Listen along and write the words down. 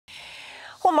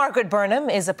Well, Margaret Burnham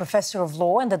is a professor of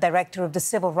law and the director of the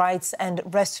Civil Rights and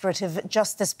Restorative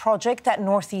Justice Project at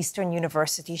Northeastern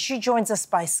University. She joins us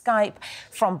by Skype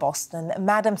from Boston.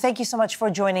 Madam, thank you so much for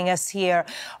joining us here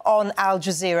on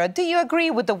Al-Jazeera. Do you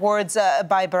agree with the words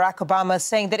by Barack Obama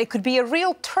saying that it could be a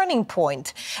real turning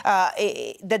point,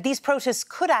 that these protests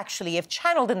could actually, if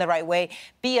channeled in the right way,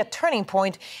 be a turning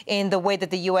point in the way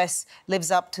that the U.S. lives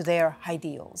up to their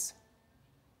ideals?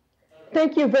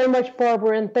 Thank you very much,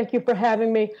 Barbara, and thank you for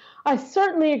having me. I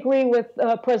certainly agree with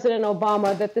President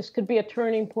Obama that this could be a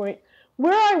turning point.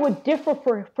 Where I would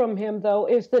differ from him, though,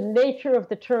 is the nature of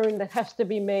the turn that has to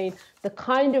be made, the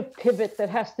kind of pivot that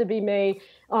has to be made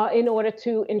in order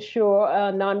to ensure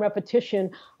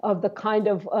non-repetition of the kind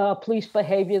of police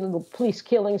behavior, the police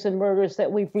killings and murders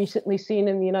that we've recently seen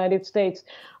in the United States.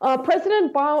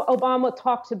 President Obama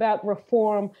talks about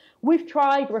reform. We've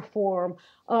tried reform.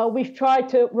 We've tried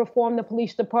to reform the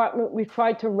police department. We've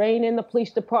tried to rein in the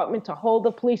police department, to hold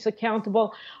the police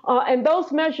accountable. And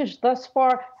those measures thus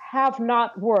far have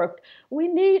not worked. We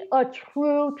need a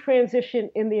true transition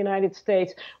in the United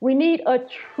States. We need a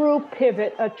true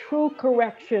pivot, a true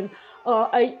correction,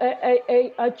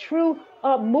 a true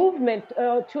movement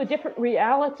to a different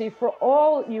reality for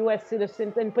all U.S.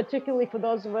 citizens, and particularly for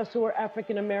those of us who are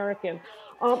African American.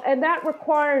 And that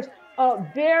requires a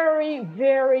very,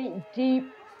 very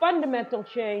deep, fundamental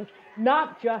change,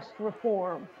 not just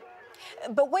reform.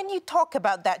 But when you talk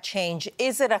about that change,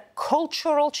 is it a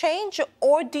cultural change,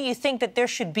 or do you think that there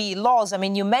should be laws? I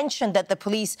mean, you mentioned that the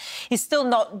police is still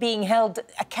not being held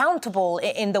accountable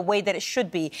in the way that it should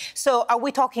be. So are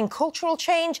we talking cultural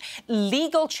change,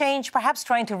 legal change, perhaps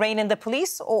trying to rein in the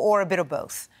police, or a bit of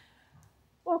both?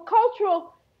 Well,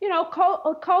 cultural,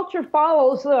 culture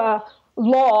follows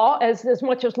law as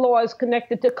much as law is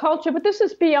connected to culture, but this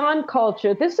is beyond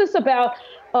culture. This is about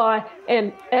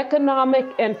an economic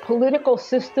and political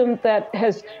system that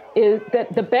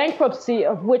the bankruptcy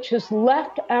of which has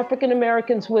left African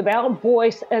Americans without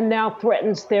voice and now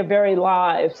threatens their very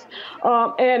lives.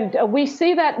 And we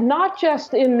see that not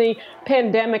just in the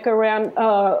pandemic around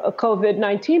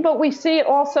COVID-19, but we see it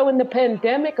also in the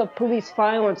pandemic of police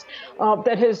violence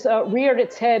that has reared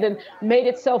its head and made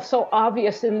itself so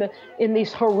obvious in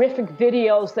these horrific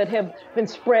videos that have been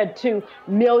spread to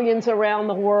millions around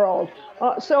the world.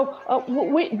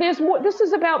 This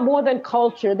is about more than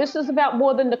culture. This is about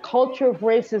more than the culture of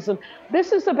racism.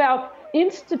 This is about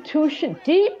deep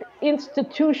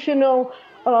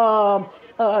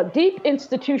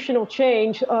institutional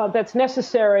change that's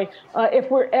necessary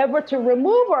if we're ever to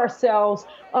remove ourselves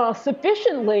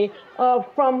sufficiently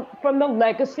from the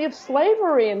legacy of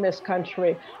slavery in this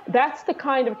country. That's the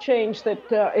kind of change that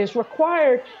is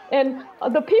required. And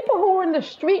the people who are in the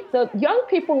street, the young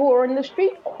people who are in the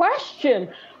street, question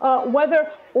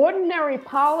whether ordinary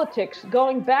politics,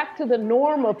 going back to the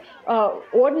norm of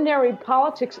ordinary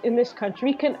politics in this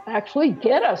country, can actually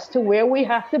get us to where we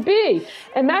have to be.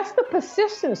 And that's the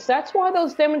persistence. That's why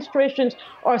those demonstrations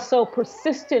are so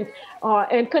persistent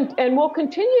and will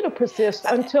continue to persist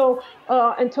until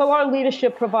our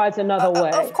leadership provides another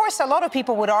way. Of course, a lot of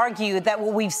people would argue that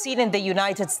what we've seen in the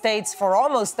United States for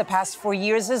almost the past 4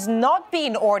 years has not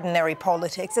been ordinary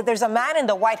politics, that there's a man in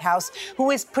the White House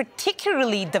who is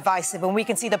particularly divisive, and we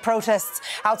can see the protests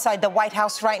outside the White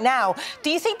House right now. Do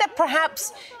you think that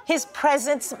perhaps his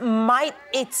presence might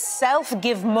itself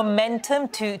give momentum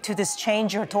to this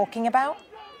change you're talking about?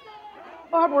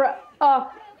 Barbara,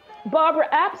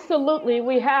 absolutely.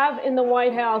 We have in the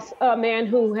White House a man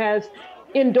who has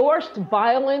endorsed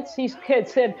violence. He's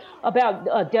said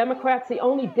about Democrats, the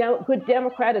only good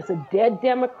Democrat is a dead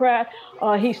Democrat.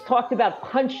 He's talked about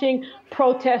punching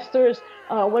protesters.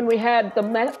 When we had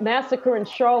the massacre in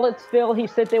Charlottesville, he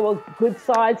said there were good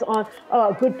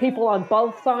people on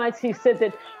both sides. He said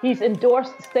that he's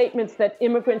endorsed statements that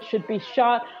immigrants should be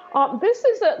shot.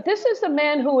 This is a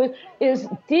man who is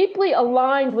deeply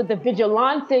aligned with the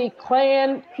vigilante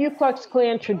Klan, Ku Klux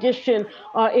Klan tradition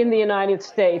in the United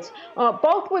States,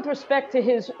 both with respect to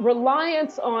his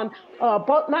reliance on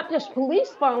both not just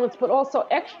police violence but also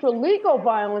extra-legal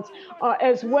violence,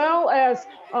 as well as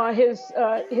his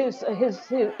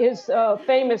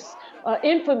famous,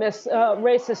 infamous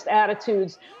racist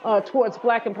attitudes towards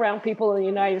Black and brown people in the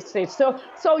United States. So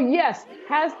yes,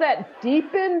 has that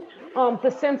deepened the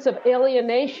sense of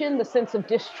alienation, the sense of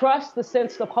distrust, the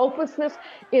sense of hopelessness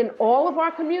in all of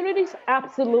our communities?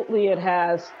 Absolutely it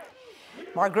has.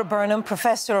 Margaret Burnham,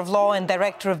 professor of law and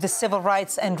director of the Civil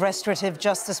Rights and Restorative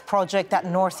Justice Project at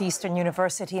Northeastern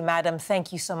University. Madam,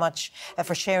 thank you so much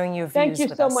for sharing your views with us. Thank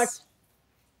you so much.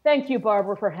 Thank you,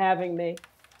 Barbara, for having me.